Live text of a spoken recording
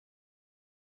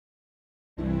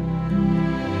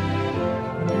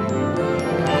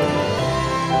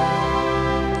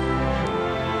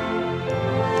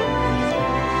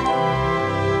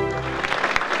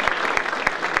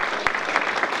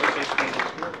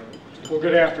Well,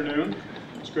 good afternoon.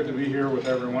 It's good to be here with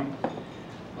everyone.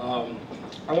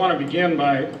 I want to begin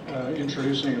by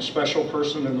introducing a special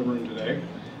person in the room today.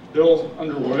 Bill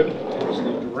Underwood is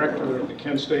the director of the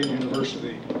Kent State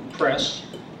University Press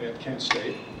at Kent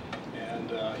State,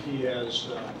 and he has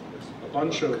a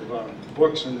bunch of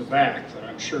books in the back that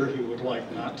I'm sure he would like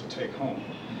not to take home.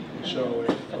 So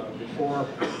if, before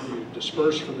we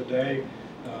disperse for the day,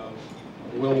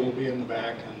 Will be in the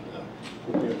back and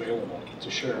will be available to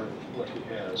share what he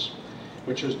has,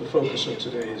 which is the focus of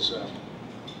today's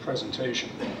presentation.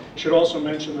 I should also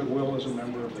mention that Will is a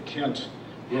member of the Kent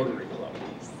Rotary Club,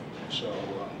 so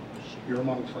you're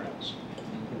among friends.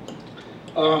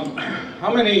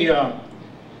 How many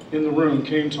in the room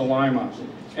came to Lima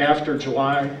after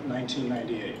July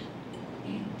 1998?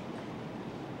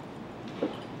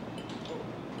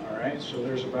 All right, so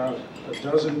there's about a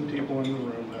dozen people in the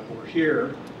room that were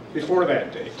here before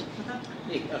that date.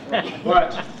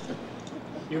 But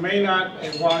you may not,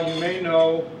 and while you may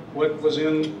know what was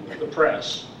in the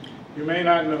press, you may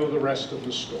not know the rest of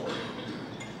the story.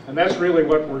 And that's really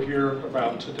what we're here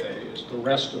about today, is the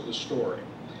rest of the story.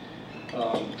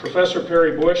 Professor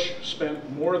Perry Bush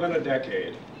spent more than a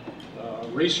decade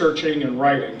researching and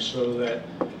writing so that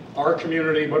our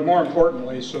community, but more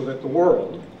importantly, so that the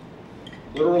world,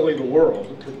 literally the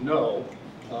world, could know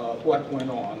what went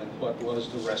on and what was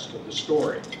the rest of the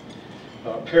story.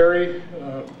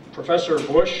 Professor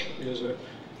Bush is a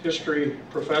history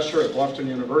professor at Bluffton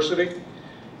University.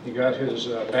 He got his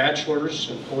bachelor's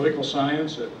in political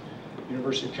science at the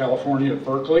University of California at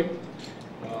Berkeley.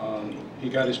 He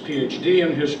got his PhD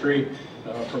in history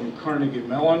from Carnegie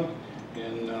Mellon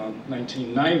in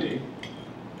 1990.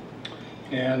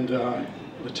 And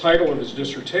the title of his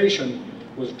dissertation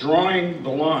was Drawing the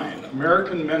Line,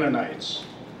 American Mennonites,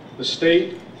 the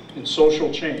State in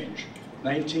Social Change,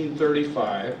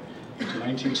 1935 to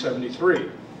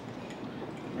 1973.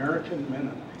 American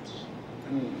Mennonites.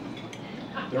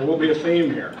 There will be a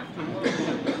theme here.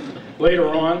 Later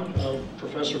on,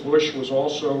 Professor Bush was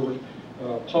also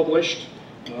published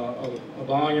a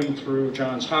volume through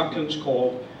Johns Hopkins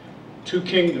called Two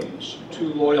Kingdoms,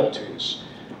 Two Loyalties,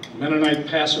 Mennonite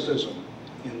Pacifism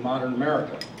in Modern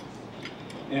America.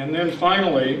 And then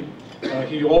finally,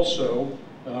 he also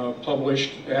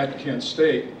published at Kent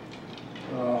State,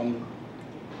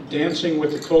 Dancing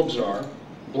with the Kobzar,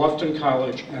 Bluffton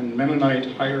College and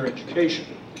Mennonite Higher Education,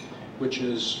 which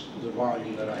is the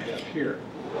volume that I have here.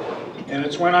 And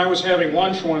it's when I was having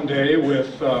lunch one day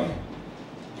with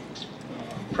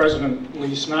President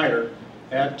Lee Snyder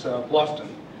at Bluffton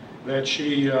that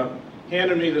she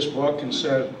handed me this book and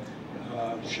said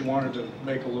she wanted to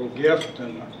make a little gift,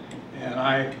 and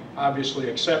I obviously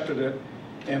accepted it,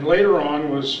 and later on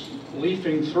was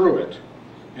leafing through it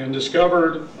and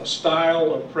discovered a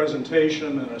style of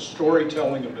presentation and a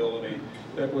storytelling ability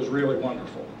that was really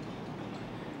wonderful.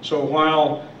 So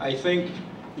while I think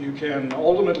you can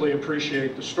ultimately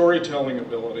appreciate the storytelling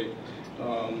ability,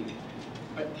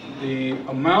 the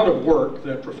amount of work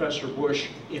that Professor Bush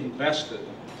invested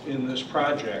in this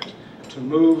project to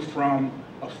move from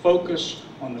a focus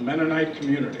on the Mennonite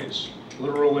communities,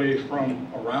 literally from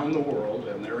around the world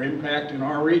and their impact in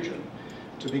our region,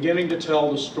 to beginning to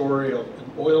tell the story of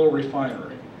an oil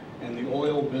refinery and the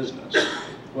oil business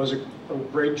was a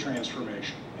great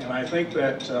transformation. And I think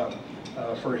that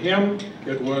for him,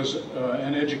 it was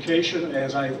an education,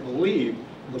 as I believe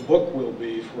the book will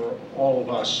be for all of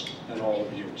us and all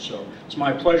of you. So it's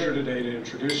my pleasure today to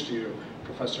introduce to you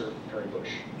Professor Perry Bush.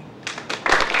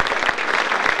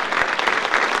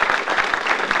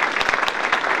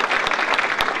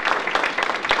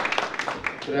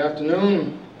 Good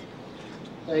afternoon.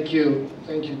 Thank you,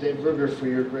 Dave Verger, for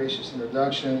your gracious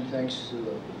introduction. Thanks to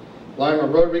the Lima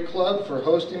Rotary Club for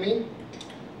hosting me.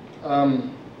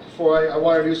 Before I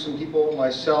want to introduce some people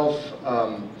myself.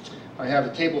 I have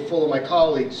a table full of my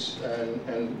colleagues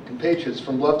and compatriots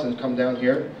from Bluffton come down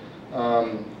here.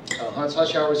 Hans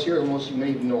Hushauer is here, who most of you may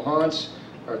even know Hans,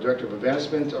 our Director of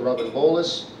Advancement. Robin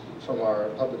Bolus from our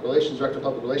Public Relations, Director of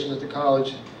Public Relations at the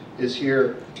college, is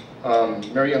here.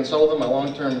 Mary Ann Sullivan, my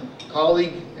long-term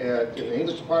colleague in the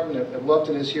English department at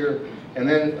Bluffton, is here. And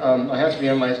then I have to be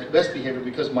on my best behavior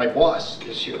because my boss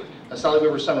is here. Sally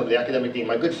Weaver Summer, the academic dean,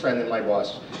 my good friend and my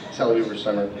boss, Sally Weaver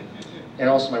Summer. And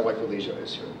also my wife, Alicia,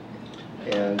 is here.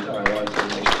 And I wanted to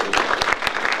make sure.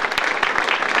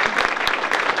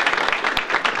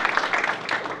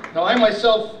 Now, I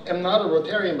myself am not a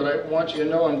Rotarian, but I want you to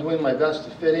know I'm doing my best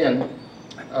to fit in.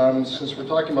 Since we're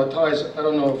talking about ties, I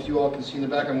don't know if you all can see in the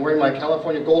back, I'm wearing my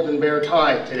California Golden Bear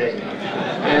tie today.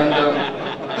 And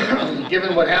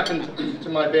given what happened to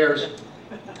my Bears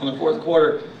in the fourth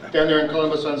quarter, down there in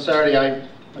Columbus on Saturday,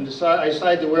 I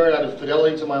decided to wear it out of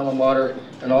fidelity to my alma mater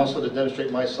and also to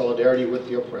demonstrate my solidarity with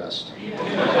the oppressed.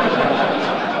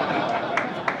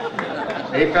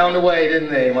 They found a way,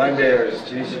 didn't they, my bears?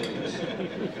 Jeez.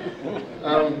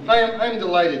 I'm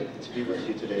delighted to be with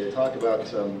you today to talk about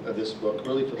this book,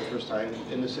 really for the first time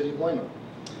in the city of Lima.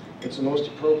 It's the most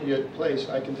appropriate place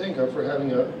I can think of for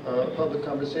having a public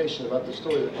conversation about the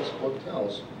story that this book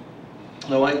tells.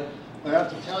 Now, I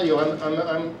have to tell you,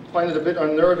 I'm finding it a bit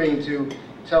unnerving to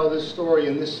tell this story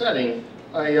in this setting.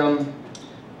 I'm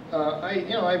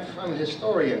a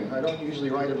historian. I don't usually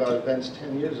write about events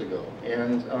 10 years ago,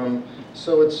 and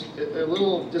so it's a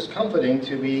little discomforting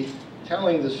to be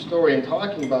telling this story and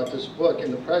talking about this book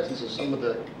in the presence of some of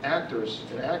the actors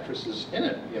and actresses in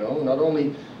it. You know, not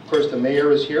only, of course, the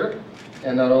mayor is here,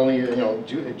 and not only, you know,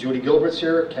 Judy Gilbert's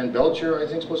here, Ken Belcher, I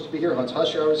think, is supposed to be here, Hans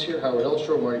Hushauer is here, Howard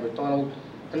Elstro, Marty McDonald,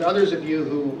 and others of you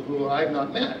who I've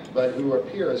not met, but who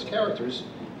appear as characters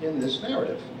in this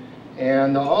narrative.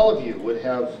 And all of you would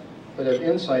have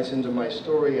insights into my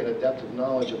story and a depth of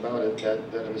knowledge about it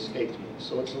that have escaped me.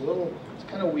 So it's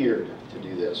kind of weird to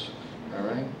do this, all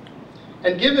right?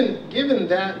 And given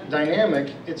that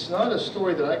dynamic, it's not a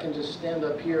story that I can just stand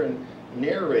up here and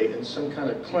narrate in some kind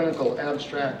of clinical,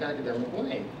 abstract, academic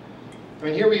way. I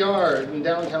mean, here we are in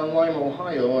downtown Lima,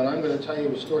 Ohio, and I'm going to tell you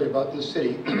a story about this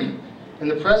city in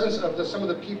the presence of some of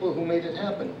the people who made it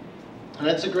happen. And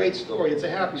it's a great story. It's a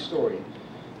happy story.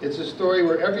 It's a story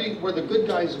where the good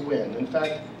guys win. In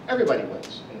fact, everybody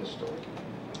wins in this story.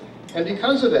 And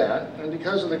because of that, and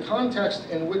because of the context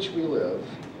in which we live,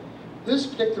 this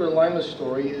particular Lima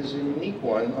story is a unique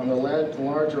one on the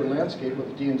larger landscape of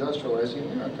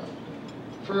deindustrializing America.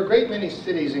 For a great many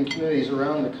cities and communities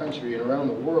around the country and around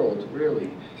the world,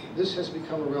 really, this has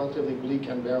become a relatively bleak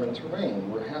and barren terrain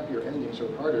where happier endings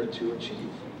are harder to achieve.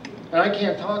 And I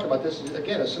can't talk about this,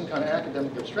 again, as some kind of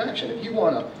academic abstraction. If you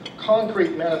want a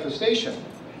concrete manifestation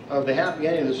of the happy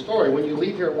ending of the story, when you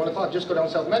leave here at 1 o'clock, just go down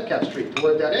South Metcalf Street to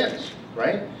where that ends,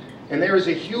 right? And there is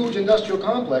a huge industrial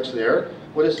complex there,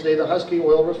 what is today the Husky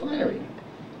Oil Refinery.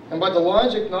 And by the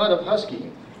logic not of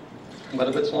Husky, but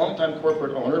of its longtime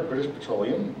corporate owner, British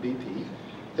Petroleum, BP,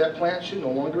 that plant should no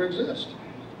longer exist.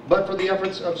 But for the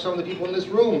efforts of some of the people in this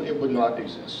room, it would not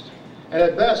exist. And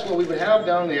at best, what we would have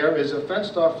down there is a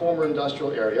fenced-off former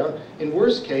industrial area, in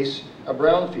worst case, a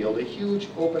brownfield, a huge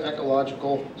open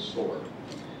ecological sore.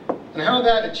 And how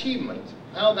that achievement,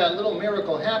 how that little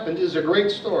miracle happened is a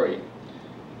great story.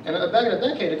 And back a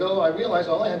decade ago, I realized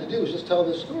all I had to do was just tell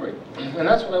this story. And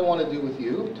that's what I want to do with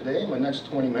you today in my next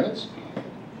 20 minutes,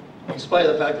 in spite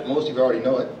of the fact that most of you already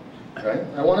know it. Right?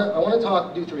 I want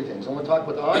to do three things. I want to talk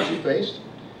about the odds you faced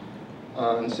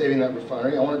in saving that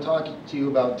refinery. I want to talk to you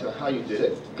about how you did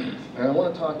it. And I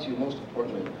want to talk to you, most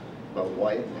importantly, about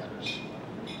why it matters.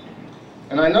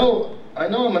 And I know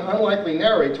I'm an unlikely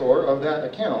narrator of that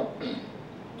account.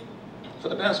 For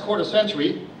the past quarter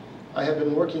century, I have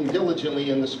been working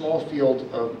diligently in the small field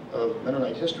of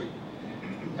Mennonite history.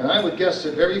 And I would guess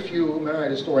that very few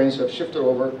Mennonite historians have shifted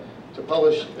over to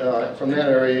publish from that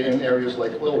area in areas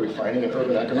like oil refining and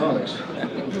urban economics.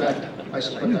 In fact, I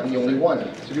suspect I'm the only one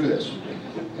to do this.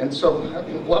 And so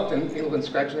in Bluffton, people have been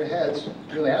scratching their heads,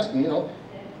 really asking,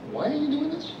 why are you doing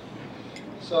this?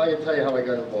 So I can tell you how I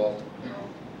got involved.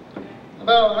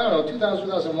 About, 2000,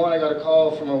 2001, I got a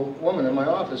call from a woman in my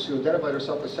office who identified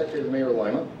herself as secretary of the mayor of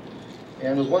Lima,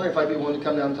 and was wondering if I'd be willing to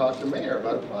come down and talk to the mayor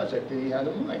about a project that he had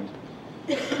in mind.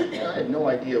 And I had no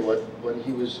idea what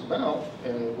he was about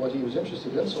and what he was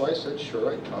interested in, so I said,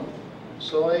 sure, I'd come.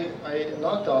 So I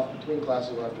knocked off between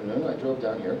classes one afternoon. I drove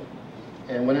down here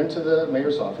and went into the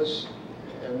mayor's office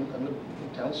in the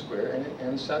town square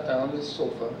and sat down on his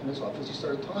sofa in his office. He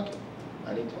started talking,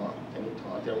 and he talked, and he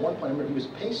talked. And at one point, I remember he was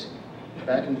pacing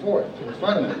back and forth in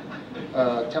front of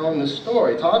me, telling this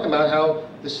story, talking about how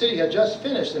the city had just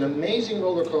finished an amazing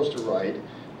roller coaster ride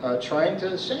trying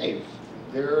to save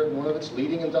one of its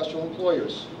leading industrial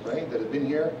employers, right, that had been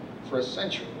here for a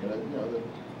century.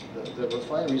 The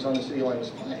refineries on the city of Lima's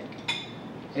flag.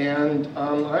 And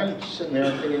I'm sitting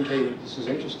there thinking, okay, this is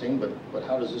interesting, but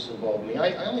how does this involve me?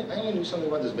 I only knew something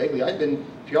about this vaguely. I'd been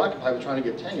preoccupied with trying to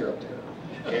get tenure up there.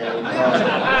 And I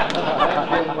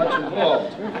hadn't been much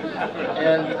involved.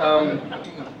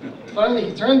 And finally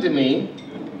he turned to me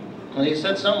and he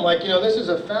said something like, this is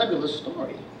a fabulous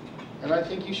story, and I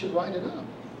think you should write it up.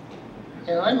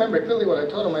 And I remember clearly what I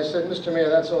told him. I said, Mr. Mayor,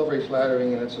 that's all very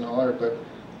flattering and it's an honor, but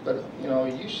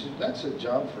that's a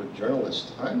job for a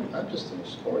journalist. I'm just an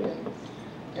historian.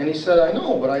 And he said, I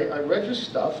know, but I read your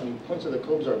stuff, and he points to the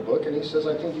Kobzar book, and he says,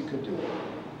 I think you could do it.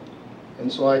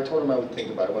 And so I told him I would think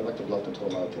about it. I went back to Bluffton and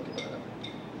told him I would think about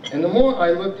it. And the more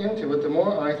I looked into it, the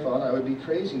more I thought I would be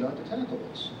crazy not to tackle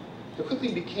this. It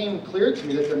quickly became clear to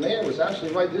me that the mayor was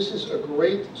actually right. This is a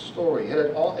great story. It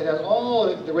has all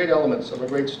the great elements of a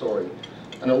great story.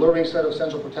 An alluring set of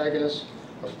central protagonists,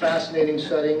 a fascinating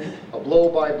setting, a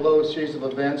blow-by-blow series of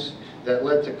events that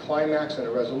led to climax and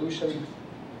a resolution.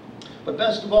 But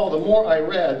best of all, the more I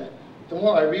read, the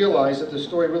more I realized that the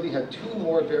story really had two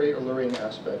more very alluring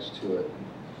aspects to it.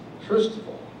 First of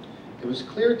all, it was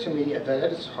clear to me that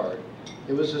at its heart,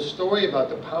 it was a story about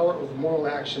the power of moral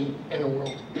action in the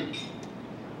world.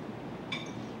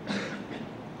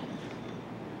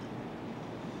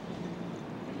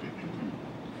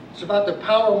 It's about the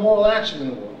power of moral action in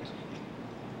the world.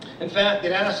 In fact,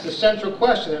 it asks the central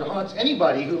question that haunts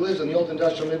anybody who lives in the old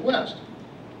industrial Midwest.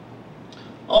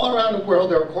 All around the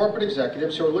world, there are corporate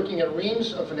executives who are looking at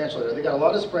reams of financial data. They've got a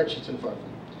lot of spreadsheets in front of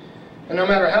them. And no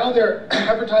matter how their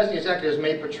advertising executives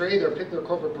may portray their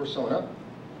corporate persona,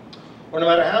 or no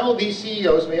matter how these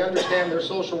CEOs may understand their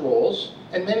social roles,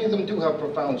 and many of them do have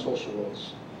profound social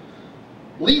roles,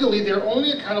 legally, they're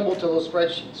only accountable to those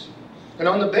spreadsheets. And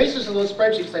on the basis of those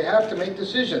spreadsheets, they have to make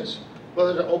decisions,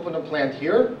 whether to open a plant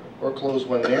here or close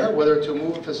one there, whether to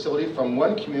move a facility from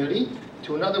one community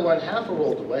to another one half a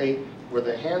world away, where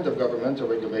the hand of governmental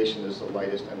regulation is the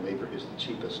lightest and labor is the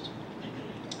cheapest.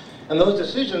 And those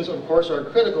decisions, of course, are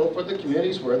critical for the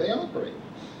communities where they operate.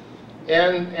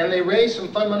 And they raise some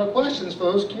fundamental questions for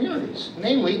those communities.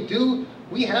 Namely, do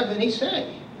we have any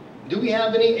say? Do we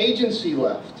have any agency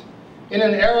left? In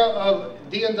an era of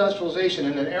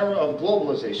deindustrialization, in an era of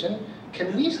globalization,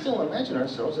 can we still imagine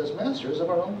ourselves as masters of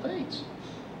our own fates?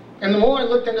 And the more I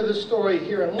looked into this story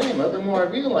here in Lima, the more I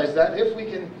realized that if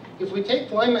we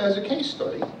take Lima as a case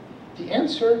study, the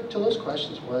answer to those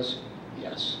questions was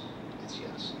yes. It's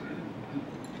yes.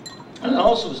 And it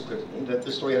also was clear to me that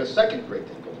this story had a second great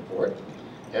thing going for it.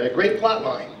 It had a great plot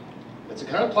line. It's the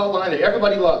kind of plot line that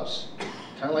everybody loves.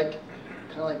 Kind of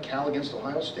like Cal against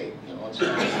Ohio State. You know,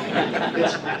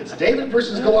 it's David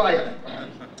versus Goliath.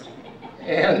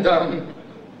 And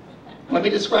let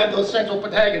me describe those central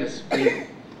protagonists for you.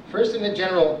 First in a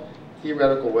general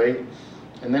theoretical way,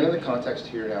 and then in the context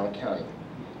here in Allen County.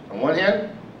 On one hand,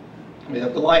 we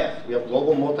have Goliath. We have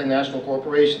global multinational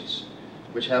corporations,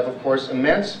 which have, of course,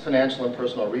 immense financial and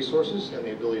personal resources and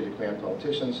the ability to command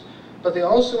politicians, but they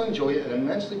also enjoy an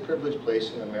immensely privileged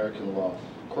place in American law,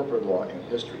 corporate law, and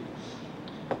history.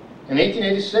 In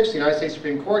 1886, the United States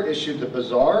Supreme Court issued the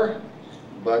bizarre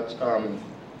but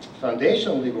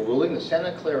foundational legal ruling, the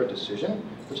Santa Clara decision,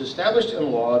 which established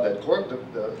in law that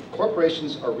the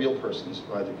corporations are real persons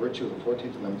by the virtue of the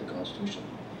 14th Amendment of the Constitution.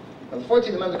 Now, the 14th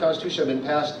Amendment of the Constitution had been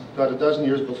passed about a dozen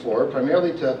years before,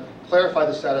 primarily to clarify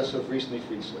the status of recently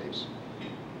freed slaves,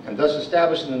 and thus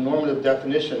establishing the normative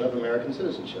definition of American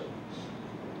citizenship.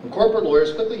 And corporate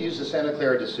lawyers quickly used the Santa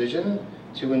Clara decision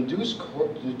to induce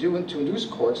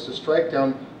courts to strike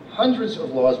down hundreds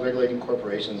of laws regulating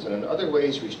corporations and in other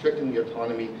ways restricting the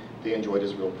autonomy they enjoyed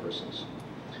as real persons.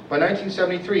 By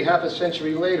 1973, half a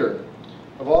century later,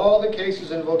 of all the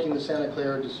cases invoking the Santa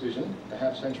Clara decision, a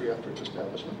half century after its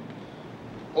establishment,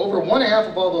 over 1/2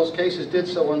 of all those cases did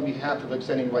so on behalf of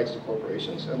extending rights to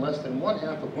corporations, and less than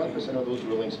 1/2% of those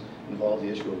rulings involved the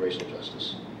issue of racial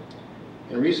justice.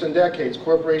 In recent decades,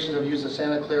 corporations have used the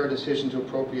Santa Clara decision to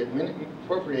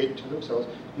appropriate to themselves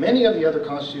many of the other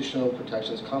constitutional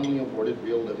protections commonly awarded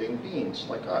real living beings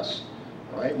like us.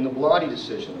 Right? In the Bloody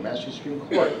decision, the Massachusetts Supreme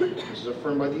Court, this is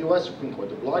affirmed by the U.S. Supreme Court,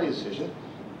 the Bloody decision,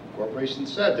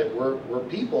 corporations said that we're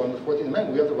people in the 14th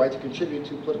Amendment. We have the right to contribute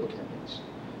to political campaigns.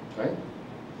 Right?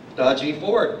 Dodge v.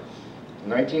 Ford.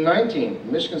 In 1919,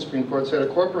 the Michigan Supreme Court said a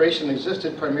corporation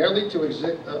existed primarily to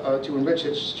enrich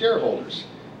its shareholders,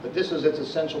 that this is its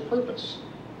essential purpose.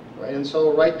 Right? And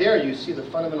so right there you see the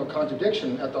fundamental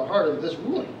contradiction at the heart of this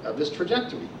ruling, of this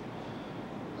trajectory.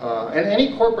 And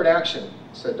any corporate action,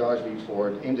 said Dodge v.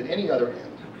 Ford, aimed at any other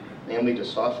end, namely to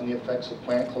soften the effects of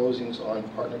plant closings on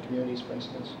partner communities, for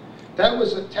instance, that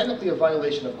was technically a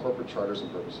violation of corporate charters and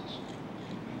purposes.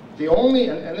 The only,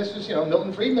 and this is,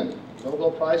 Milton Friedman,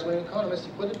 Nobel Prize-winning economist,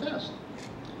 he put it best.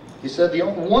 He said, the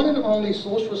one and only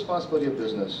social responsibility of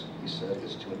business, he said,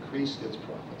 is to increase its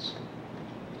profits.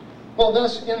 Well,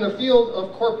 thus, in the field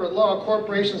of corporate law,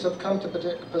 corporations have come to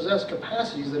possess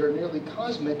capacities that are nearly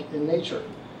cosmic in nature.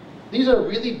 These are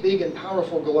really big and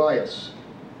powerful Goliaths,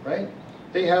 right?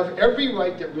 They have every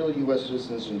right that real U.S.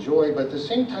 citizens enjoy, but at the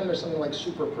same time, they're something like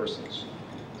super persons.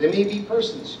 They may be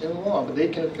persons in law, but they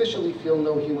can officially feel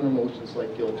no human emotions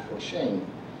like guilt or shame.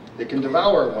 They can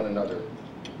devour one another,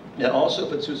 and also,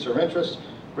 if it suits their interests,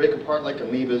 break apart like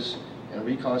amoebas and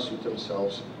reconstitute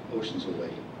themselves oceans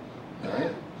away. All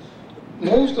right?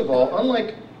 Most of all,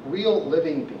 unlike real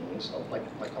living beings,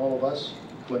 like all of us,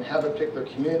 who inhabit particular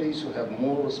communities, who have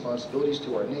moral responsibilities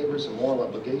to our neighbors and moral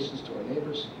obligations to our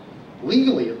neighbors.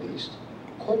 Legally, at least,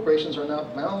 corporations are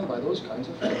not bound by those kinds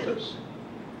of factors.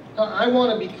 Now, I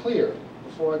want to be clear,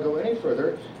 before I go any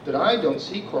further, that I don't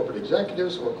see corporate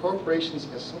executives or corporations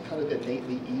as some kind of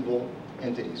innately evil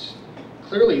entities.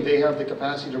 Clearly, they have the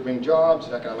capacity to bring jobs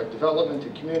and economic development to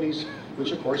communities,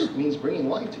 which of course means bringing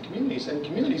life to communities. And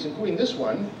communities, including this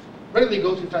one, readily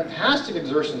go through fantastic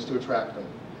exertions to attract them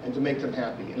and to make them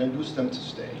happy and induce them to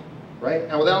stay, right?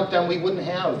 And without them, we wouldn't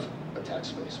have a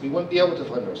tax base. We wouldn't be able to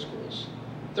fund our schools.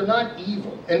 They're not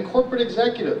evil. And corporate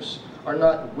executives are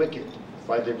not wicked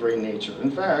by their very nature.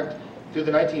 In fact, through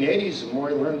the 1980s, the more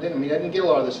I learned, I didn't get a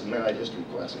lot of this in Manite history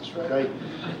classes, right?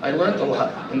 I learned a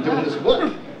lot in doing this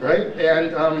book, right?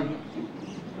 And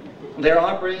they're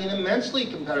operating in immensely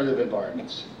competitive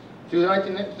environments. Through the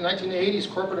 1980s,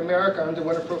 corporate America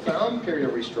underwent a profound period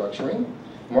of restructuring,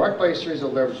 marked by a series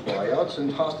of leveraged buyouts and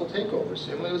hostile takeovers.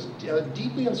 It was a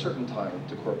deeply uncertain time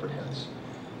to corporate heads.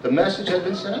 The message had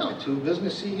been sent out to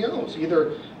business CEOs,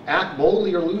 either act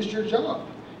boldly or lose your job.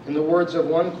 In the words of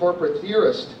one corporate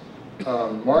theorist,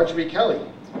 Marjorie Kelly,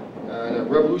 a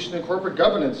revolution in corporate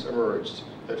governance emerged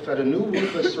that fed a new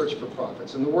ruthless search for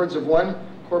profits. In the words of one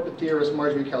corporate theorist,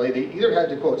 Marjorie Kelly, they either had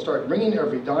to, quote, start wringing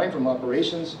every dime from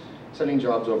operations, sending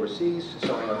jobs overseas,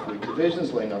 selling off weak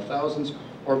divisions, laying off thousands,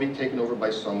 or be taken over by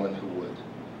someone who would.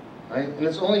 Right? And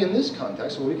it's only in this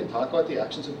context where we can talk about the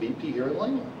actions of BP here in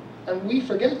Lima. And we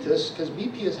forget this because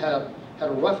BP has had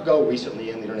a rough go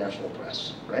recently in the international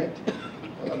press, right?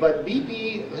 But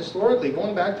BP, historically,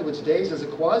 going back to its days as a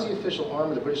quasi-official arm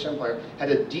of the British Empire, had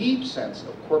a deep sense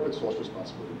of corporate social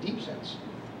responsibility, deep sense,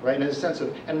 right? And a sense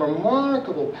of, and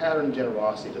remarkable pattern of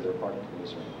generosity to their partner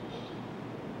communities.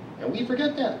 And we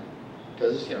forget that,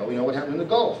 because, we know what happened in the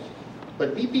Gulf.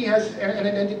 But BP has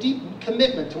a deep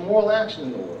commitment to moral action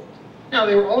in the world. Now,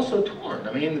 they were also torn.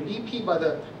 The BP, by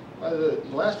the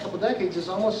last couple of decades, is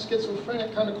almost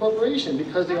schizophrenic kind of corporation,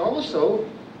 because they also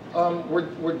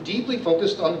we're deeply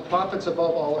focused on profits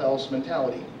above all else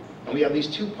mentality. And we have these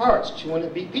two parts, chewing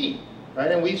at BP, right?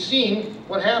 And we've seen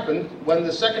what happened when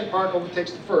the second part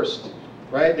overtakes the first,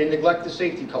 right? They neglect the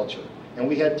safety culture. And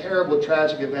we had terrible,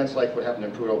 tragic events like what happened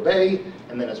in Prudhoe Bay,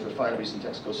 and then its refineries in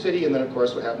Texaco City, and then, of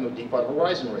course, what happened with Deepwater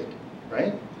Horizon rig,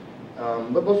 right?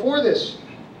 But before this,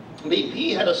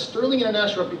 BP had a sterling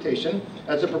international reputation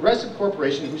as a progressive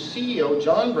corporation whose CEO,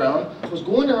 John Brown, was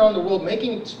going around the world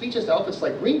making speeches to outfits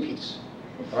like Greenpeace,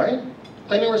 right?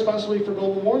 Claiming responsibility for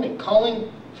global warming,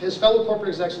 calling his fellow corporate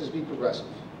executives to be progressive.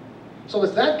 So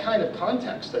it's that kind of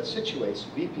context that situates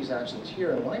BP's actions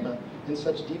here in Lima in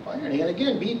such deep irony. And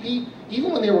again, BP,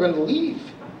 even when they were going to leave,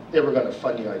 they were going to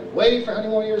fund United Way for how many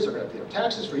more years? They were going to pay their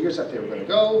taxes for years after they were going to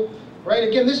go, right?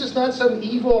 Again, this is not some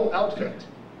evil outfit,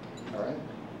 all right?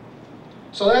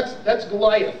 So that's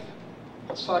Goliath.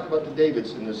 Let's talk about the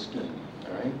Davids in this scheme,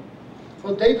 all right?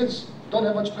 Well, Davids don't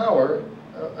have much power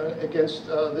against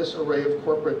this array of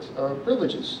corporate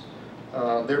privileges.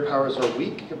 Their powers are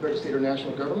weak compared to state or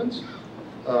national governments.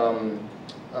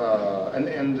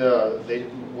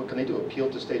 What can they do? Appeal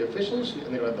to state officials,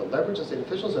 and they don't have the leverage of state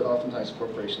officials that oftentimes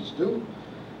corporations do.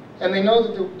 And they know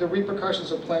that the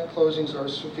repercussions of plant closings are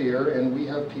severe, and we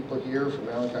have people here from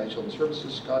Allen County Children's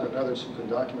Services, Scott and others, who can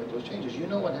document those changes. You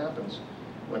know what happens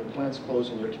when plants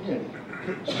close in your community.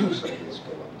 Suicide rates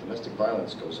go up, domestic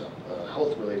violence goes up,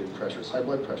 health-related pressures, high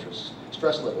blood pressures,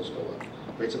 stress levels go up,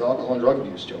 rates of alcohol and drug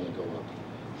abuse generally go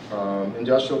up.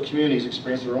 Industrial communities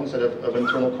experience their own set of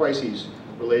internal crises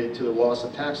related to the loss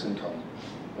of tax income.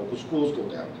 Local schools go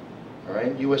down. All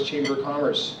right? U.S. Chamber of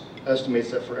Commerce estimates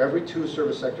that for every 2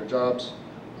 service sector jobs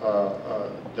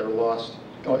that are lost,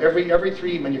 no, every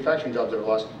 3 manufacturing jobs that are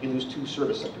lost, you lose 2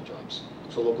 service sector jobs.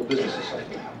 So local businesses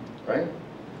suffer, right?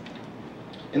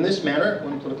 In this manner,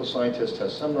 one political scientist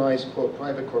has summarized, quote,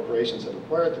 private corporations have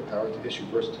acquired the power to issue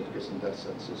birth certificates and death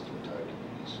sentences to retired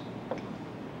communities.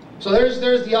 So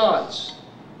there's the odds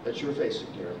that you're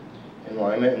facing here in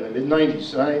Lima in the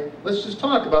mid-90s. And let's just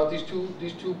talk about these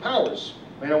two powers.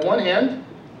 And on one hand,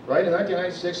 right, in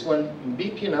 1996, when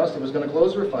BP announced it was going to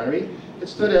close the refinery, it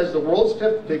stood as the world's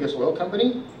 5th biggest oil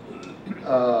company,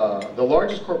 the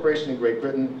largest corporation in Great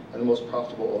Britain, and the most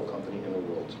profitable oil company in the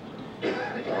world.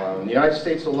 In the United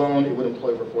States alone, it would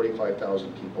employ over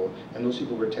 45,000 people, and those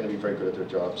people would tend to be very good at their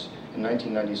jobs. In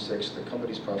 1996, the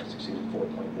company's profits exceeded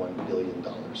 $4.1 billion.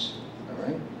 All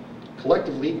right?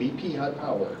 Collectively, BP had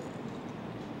power.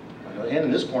 On the other hand,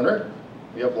 in this corner,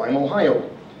 we have Lima, Ohio,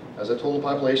 has a total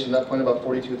population at that point about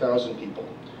 42,000 people.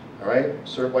 all right,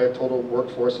 served by a total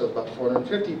workforce of about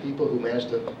 450 people who managed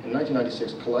to, in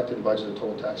 1996, collect and budget a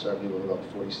total tax revenue of about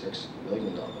 $46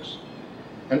 million.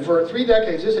 And for 3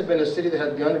 decades, this had been a city that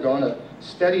had undergone a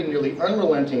steady, nearly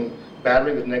unrelenting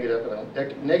battering of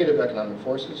negative economic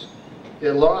forces. It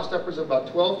had lost upwards of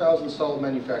about 12,000 solid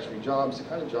manufacturing jobs, the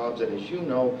kind of jobs that, as you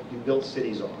know, you built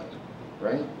cities on,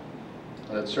 right?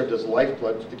 And it served as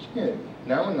lifeblood for the community.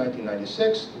 Now in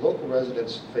 1996, local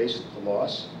residents faced the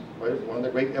loss, right, of one of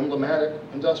the great emblematic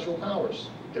industrial powers,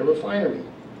 their refinery.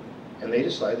 And they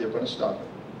decided they were going to stop it.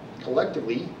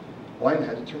 Collectively, Lima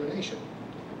had determination,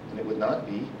 and it would not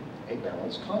be a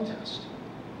balanced contest.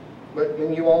 But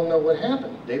then you all know what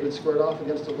happened. David squared off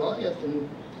against Goliath, and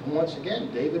once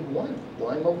again, David won.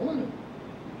 Lima won.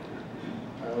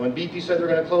 When BP said they were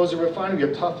going to close the refinery,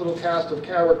 a tough little cast of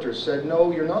characters said,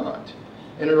 no, you're not.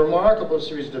 In a remarkable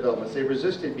series of developments, they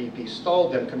resisted BP,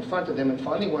 stalled them, confronted them, and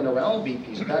finally went around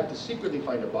BP's back to secretly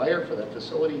find a buyer for that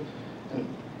facility,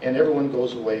 and everyone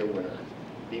goes away a winner.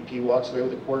 BP walks away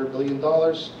with $250 million.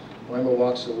 Lima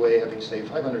walks away having saved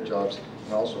 500 jobs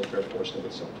and also a fair portion of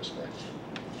its self-respect.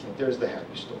 And there's the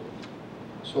happy story.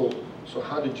 So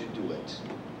how did you do it?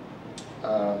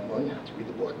 Well, you have to read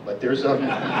the book, but there's a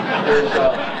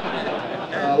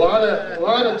lot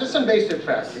of just some basic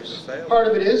factors. Part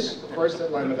of it is, of course,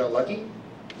 that Lima got lucky.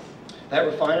 That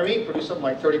refinery produced something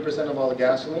like 30% of all the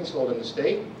gasoline sold in the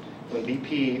state. When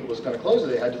BP was going to close it,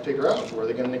 they had to figure out where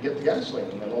they're going to get the gasoline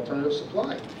and an alternative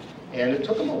supply. And it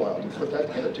took them a while to put that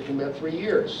together. It took them about 3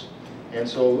 years. And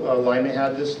so Lima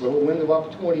had this little window of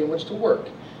opportunity in which to work.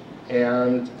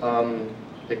 And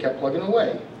they kept plugging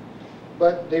away.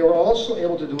 But they were also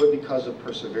able to do it because of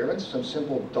perseverance, some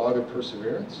simple dogged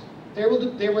perseverance. They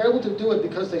were able to do it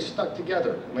because they stuck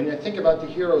together. I mean, I think about the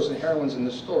heroes and heroines in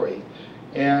the story.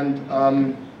 And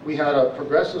we had a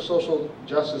progressive social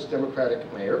justice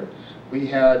Democratic mayor. We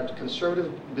had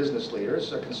conservative business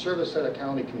leaders, a conservative set of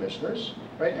county commissioners,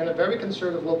 right, and a very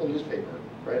conservative local newspaper,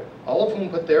 right, all of whom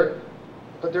put their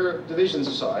divisions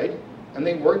aside, and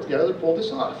they worked together to pull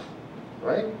this off,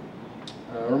 right?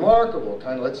 Remarkable,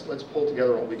 kind of, let's pull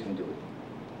together what we can do.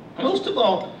 Most of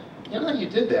all, you know how you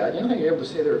did that? You know how you're able to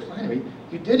save the refinery?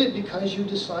 You did it because you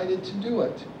decided to do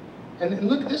it. And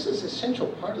look, this is a central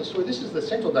part of the story. This is the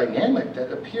central dynamic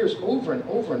that appears over and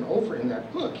over and over in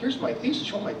that book. Here's my thesis,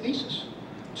 show my thesis.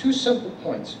 2 simple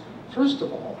points. First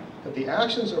of all, that the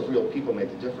actions of real people made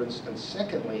the difference, and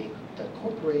secondly, that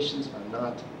corporations are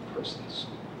not persons.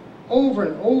 Over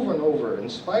and over and over, in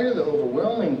spite of the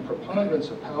overwhelming preponderance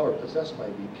of power possessed by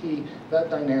BP, that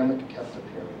dynamic kept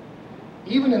appearing.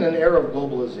 Even in an era of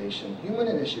globalization, human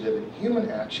initiative and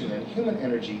human action and human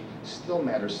energy still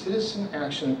matters. Citizen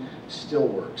action still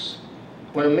works.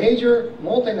 When a major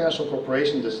multinational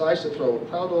corporation decides to throw a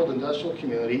proud old industrial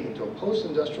community into a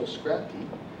post-industrial scrap heap,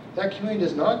 that community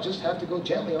does not just have to go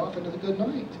gently off into the good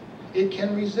night. It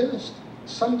can resist.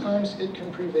 Sometimes it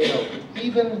can prevail,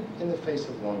 even in the face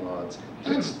of long odds.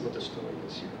 That's what the story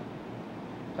is here.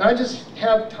 And I just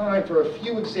have time for a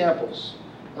few examples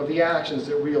of the actions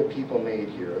that real people made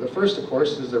here. The first, of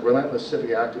course, is the relentless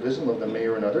civic activism of the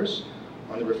mayor and others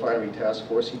on the refinery task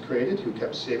force he created, who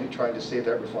kept trying to save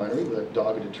that refinery with a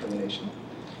dogged determination,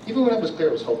 even when it was clear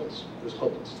it was hopeless. It was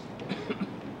hopeless.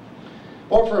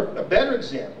 Or for a better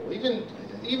example, even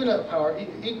a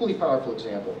equally powerful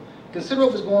example, consider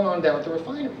what was going on down at the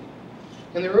refinery.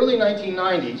 In the early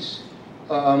 1990s,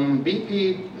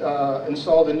 BP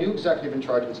installed a new executive in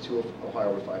charge of its 2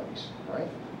 Ohio refineries, right?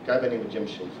 A guy by the name of Jim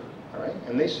Schaefer, all right?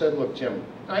 And they said, look, Jim,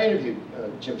 I interviewed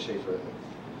Jim Schaefer,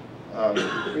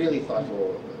 really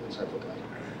thoughtful, insightful guy.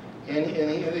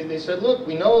 And they said, look,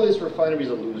 we know this refinery is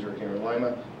a loser here in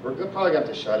Lima. We're probably going to have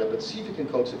to shut it, but see if you can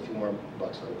coax a few more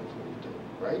bucks out of it before we do it,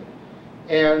 right?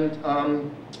 And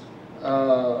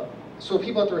so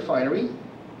people at the refinery,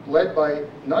 led by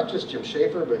not just Jim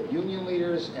Schaefer, but union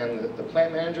leaders and the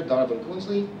plant manager, Donovan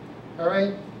Coonsley, all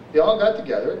right? They all got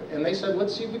together and they said,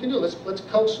 let's see if we can do it. Let's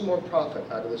coax some more profit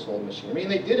out of this old machinery.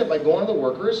 And they did it by going to the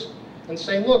workers and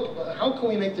saying, look, how can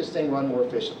we make this thing run more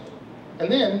efficiently?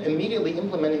 And then immediately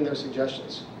implementing their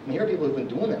suggestions. And here are people who've been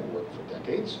doing that work for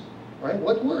decades, right?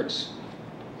 What works?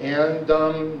 And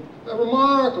a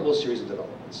remarkable series of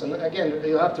developments. And again,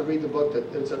 you'll have to read the book.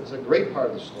 It's a great part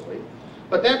of the story.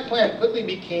 But that plant quickly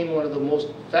became one of the most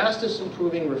fastest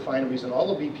improving refineries in all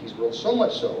of BP's world, so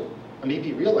much so, and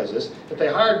BP realized this, that they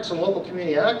hired some local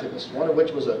community activists, one of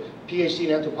which was a PhD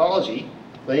in anthropology,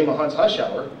 by the name of Hans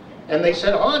Hushauer, and they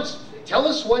said, Hans, tell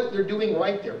us what they're doing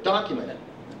right there, document it,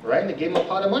 right? And they gave him a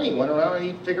pot of money, went around and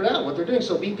he figured out what they're doing,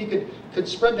 so BP could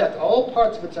spread that to all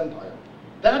parts of its empire.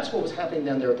 That's what was happening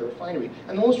down there at the refinery.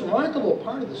 And the most remarkable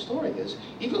part of the story is,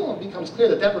 even when it becomes clear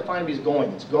that that refinery is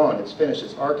going, it's gone, it's finished,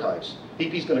 it's archives,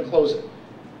 BP's going to close it.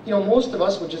 You know, most of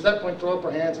us would just at that point throw up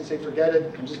our hands and say, forget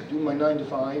it, I'm just doing my 9 to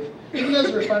 5. Even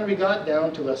as the refinery got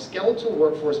down to a skeletal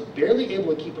workforce, barely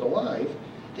able to keep it alive,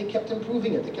 they kept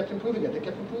improving it, they kept improving it, they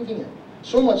kept improving it.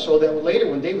 So much so that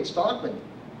later when David Stockman,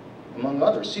 among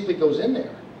others, secretly goes in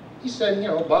there, he said, you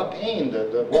know, Bob Payne,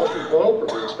 the Wall Street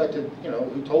broker who expected, you know,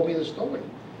 who told me the story.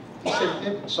 He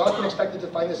said, Stockman expected to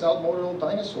find this outmoded old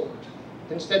dinosaur.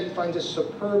 Instead, he finds a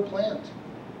superb plant.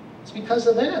 It's because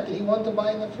of that he wanted to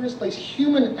buy in the first place.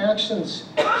 Human actions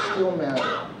still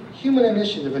matter. Human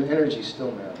initiative and energy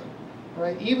still matter,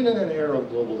 right? Even in an era of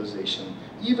globalization,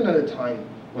 even in a time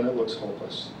when it looks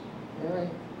hopeless, all right?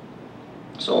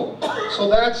 So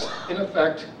that's, in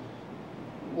effect,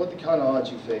 what the kind of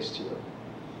odds you faced here.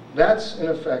 That's, in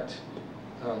effect,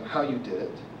 how you did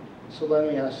it. So let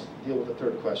me deal with the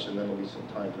third question, then there'll be some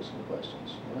time for some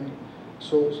questions, all right?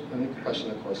 So, and the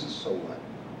question, of course, is so what?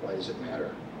 Why does it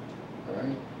matter? All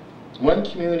right? One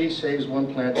community saves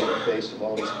one plant in the face of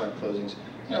all these plant closings.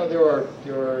 You know, there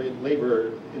are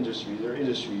labor industries,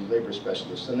 labor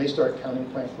specialists, and they start counting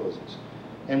plant closings.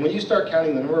 And when you start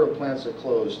counting the number of plants that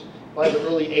closed, by the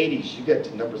early 80s, you get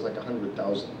to numbers like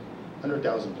 100,000.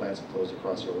 100,000 plants have closed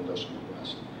across the industrial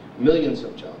Midwest. Millions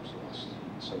of jobs lost,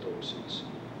 sent overseas.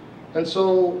 And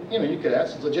so, you know, you could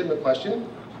ask a legitimate question.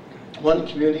 One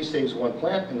community saves one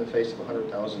plant in the face of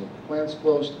 100,000 plants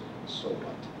closed. So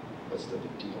what? What's the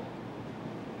big deal?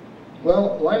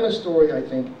 Well, Lima's story, I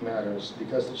think, matters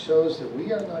because it shows that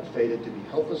we are not fated to be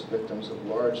helpless victims of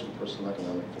large impersonal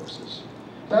economic forces.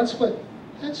 That's what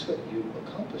you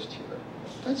accomplished here.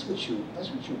 That's what you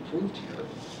proved here.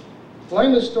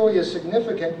 Lima's story is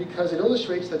significant because it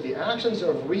illustrates that the actions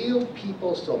of real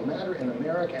people still matter in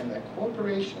America and that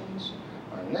corporations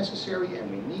are necessary and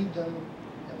we need them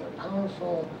and they're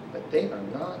powerful, but they are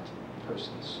not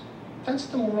persons. That's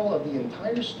the moral of the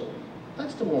entire story.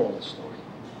 That's the moral of the story.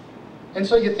 And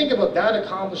so you think about that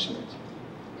accomplishment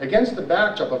against the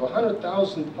backdrop of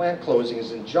 100,000 plant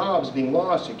closings and jobs being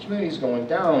lost and communities going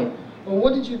down. Well,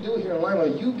 what did you do here in Lima?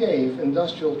 You gave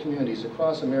industrial communities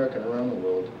across America and around the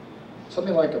world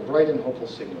something like a bright and hopeful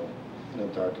signal in a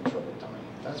dark and troubled time.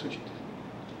 That's what you did.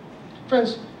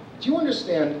 Friends, do you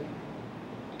understand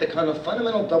the kind of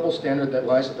fundamental double standard that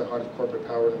lies at the heart of corporate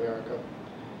power in America?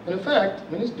 And in fact,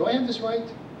 I mean, do I have this right?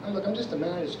 Look, I'm just a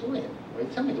mad historian.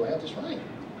 Right? Tell me, do I have this right?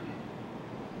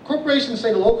 Corporations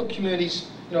say to local communities,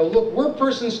 you know, look, we're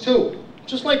persons too,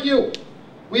 just like you.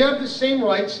 We have the same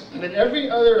rights that every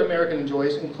other American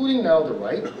enjoys, including now the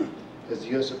right, as the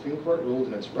U.S. Supreme Court ruled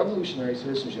in its revolutionary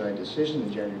Citizens United decision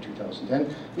in January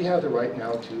 2010, we have the right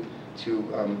now to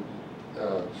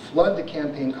flood the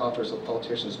campaign coffers of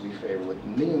politicians we favor with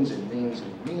millions and millions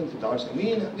and millions of dollars. And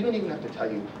we don't even have to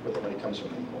tell you where the money comes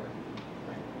from anymore.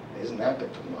 Right? Isn't that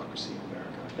good for democracy in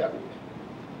America? That would be.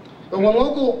 But when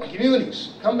local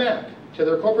communities come back to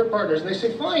their corporate partners and they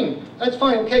say, fine, that's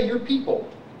fine, okay, you're people.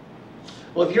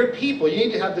 Well, if you're people, you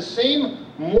need to have the same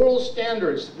moral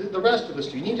standards the rest of us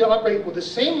do. You need to operate with the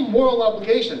same moral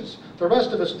obligations the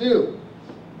rest of us do.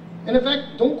 And in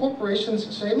fact, don't corporations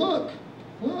say, look,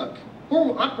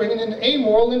 we're operating in an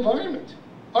amoral environment.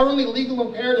 Our only legal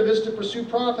imperative is to pursue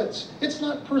profits. It's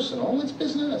not personal, it's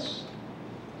business.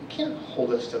 You can't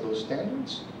hold us to those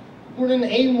standards. We're in an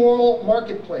amoral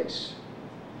marketplace.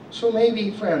 So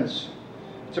maybe, friends,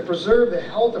 to preserve the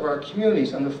health of our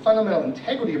communities and the fundamental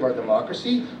integrity of our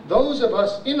democracy, those of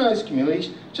us in those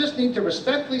communities just need to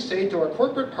respectfully say to our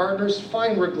corporate partners,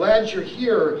 fine, we're glad you're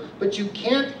here, but you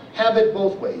can't have it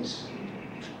both ways.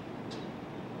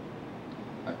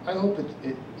 I hope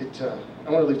I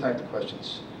want to leave time for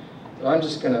questions. But I'm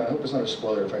just going to, I hope it's not a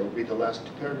spoiler if I read the last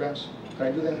 2 paragraphs. Can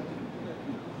I do that?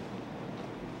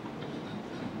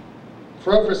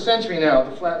 For over a century now,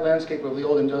 the flat landscape of the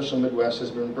old industrial Midwest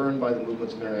has been burned by the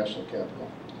movements of international capital.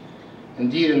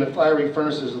 Indeed, in the fiery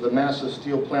furnaces of the massive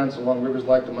steel plants along rivers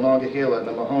like the Monongahela and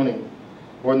the Mahoning,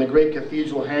 or in the great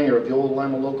cathedral hangar of the old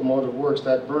Lima Locomotive Works,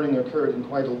 that burning occurred in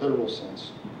quite a literal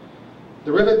sense.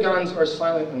 The rivet guns are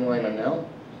silent in Lima now,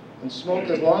 and smoke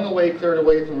has long cleared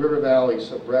away from river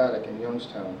valleys of Braddock and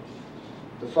Youngstown.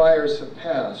 The fires have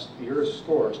passed, the earth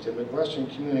scorched, and Midwestern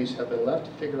communities have been left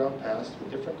to figure out paths to a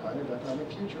different kind of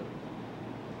economic future.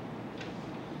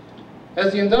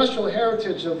 As the industrial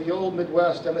heritage of the old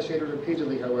Midwest demonstrated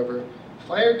repeatedly, however,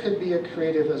 fire could be a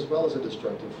creative as well as a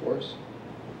destructive force.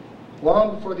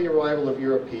 Long before the arrival of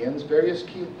Europeans, various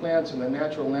key plants in the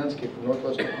natural landscape of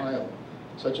northwest Ohio,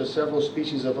 such as several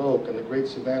species of oak and the great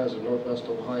savannas of northwest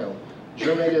Ohio,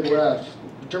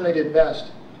 germinated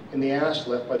best in the ash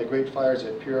left by the great fires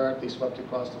that periodically swept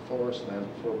across the forest land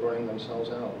before burning themselves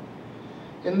out.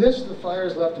 In this, the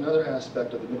fires left another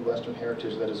aspect of the Midwestern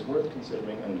heritage that is worth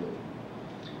considering anew.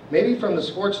 Maybe from the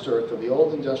scorched earth of the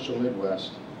old industrial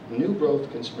Midwest, new growth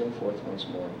can spring forth once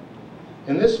more.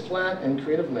 In this flat and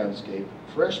creative landscape,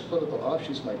 fresh political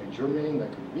offshoots might be germinating that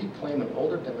could reclaim an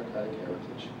older democratic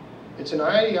heritage. It's an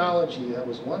ideology that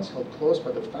was once held close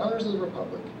by the founders of the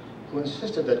Republic, who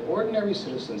insisted that ordinary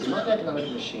citizens, not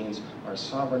economic machines, are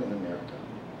sovereign in America.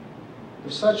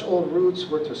 If such old roots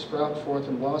were to sprout forth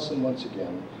and blossom once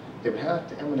again, they would have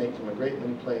to emanate from a great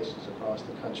many places across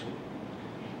the country.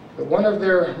 But one of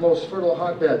their most fertile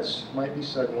hotbeds might be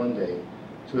said one day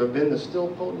to have been the still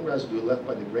potent residue left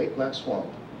by the Great Black Swamp,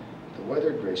 the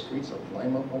weathered gray streets of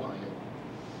Lima, Ohio.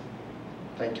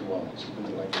 Thank you all. It's been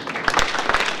delightful.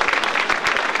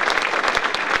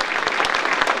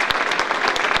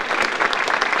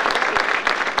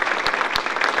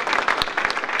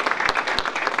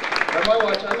 On my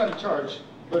watch, I'm not in charge,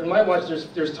 but in my watch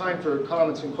there's time for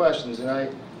comments and questions, and I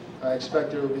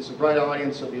expect there will be, it's a bright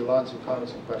audience, there'll be lots of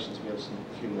comments and questions. We have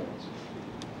a few minutes.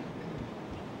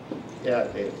 Yeah,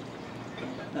 David.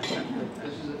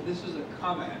 This is a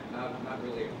comment, not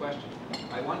really a question.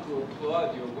 I want to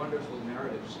applaud your wonderful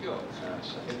narrative skills.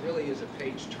 It really is a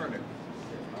page turner.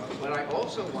 But I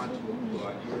also want to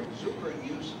applaud your exuberant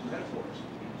use of metaphors,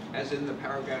 as in the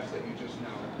paragraphs that you just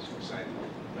now recited.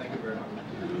 Thank you very much.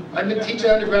 I've been teaching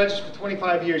undergraduates for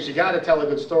 25 years. You got to tell a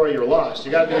good story. You're lost.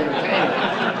 You got to be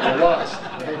entertaining. You're lost.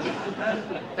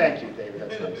 Right? Thank you, David.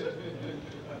 That's nice.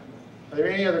 Are there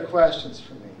any other questions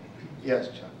for me? Yes,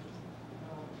 Chuck.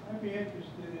 I'd be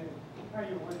interested in how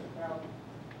you went about it,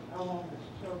 how long this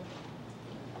took,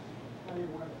 how you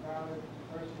went about it,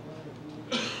 personal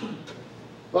interviews.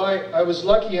 Well, I was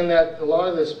lucky in that a lot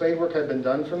of the spade work had been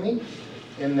done for me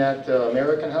in that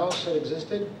American House that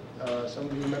existed. Some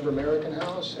of you remember American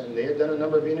House, and they had done a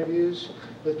number of interviews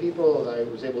with people. I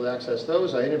was able to access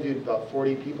those. I interviewed about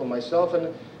 40 people myself,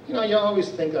 and you know, you always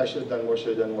think I should have done more, should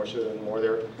have done more, should have done more.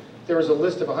 There was a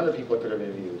list of 100 people I could have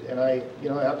interviewed, and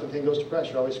after the thing goes to press,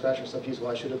 you always scratch yourself,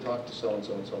 well, I should have talked to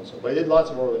so-and-so and so-and-so. But I did lots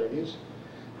of oral interviews.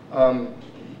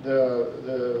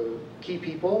 The key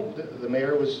people, the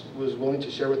mayor was willing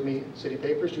to share with me city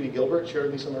papers. Judy Gilbert shared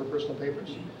with me some of her personal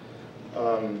papers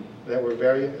that were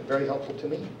very, very helpful to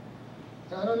me.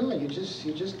 And I don't know, you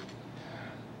just,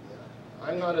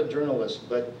 I'm not a journalist,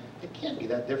 but it can't be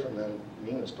that different than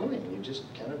being a historian. You just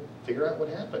kind of figure out what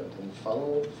happened and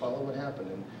follow what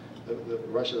happened. And the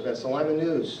rush of events. The Lima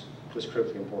News was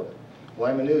critically important.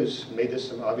 Lima News made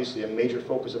this obviously a major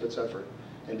focus of its effort.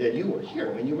 And Dad, you were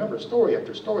here. I mean, you remember story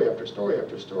after story after story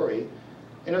after story.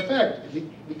 And in fact,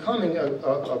 becoming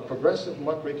a progressive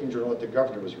muckraking journal that the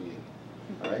governor was reading.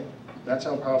 All right? That's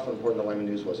how powerful and important the Lima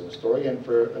News was. And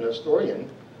for an historian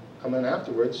coming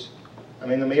afterwards, I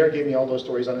mean, the mayor gave me all those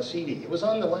stories on a CD. It was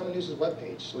on the Lima News'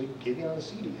 webpage, so he gave me on a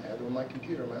CD. I had it on my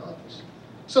computer in my office.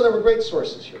 So there were great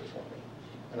sources here for me,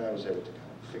 and I was able to kind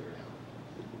of figure it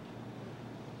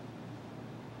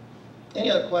out.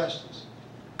 Any other questions?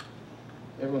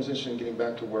 Everyone's interested in getting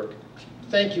back to work.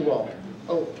 Thank you all.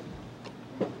 Oh,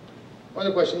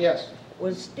 other question? Yes.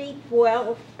 Was deep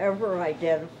well ever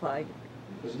identified?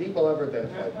 Was deep well ever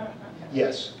identified?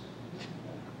 Yes.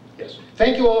 Yes.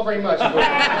 Thank you all very much. That's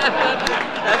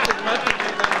as much as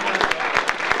you're going to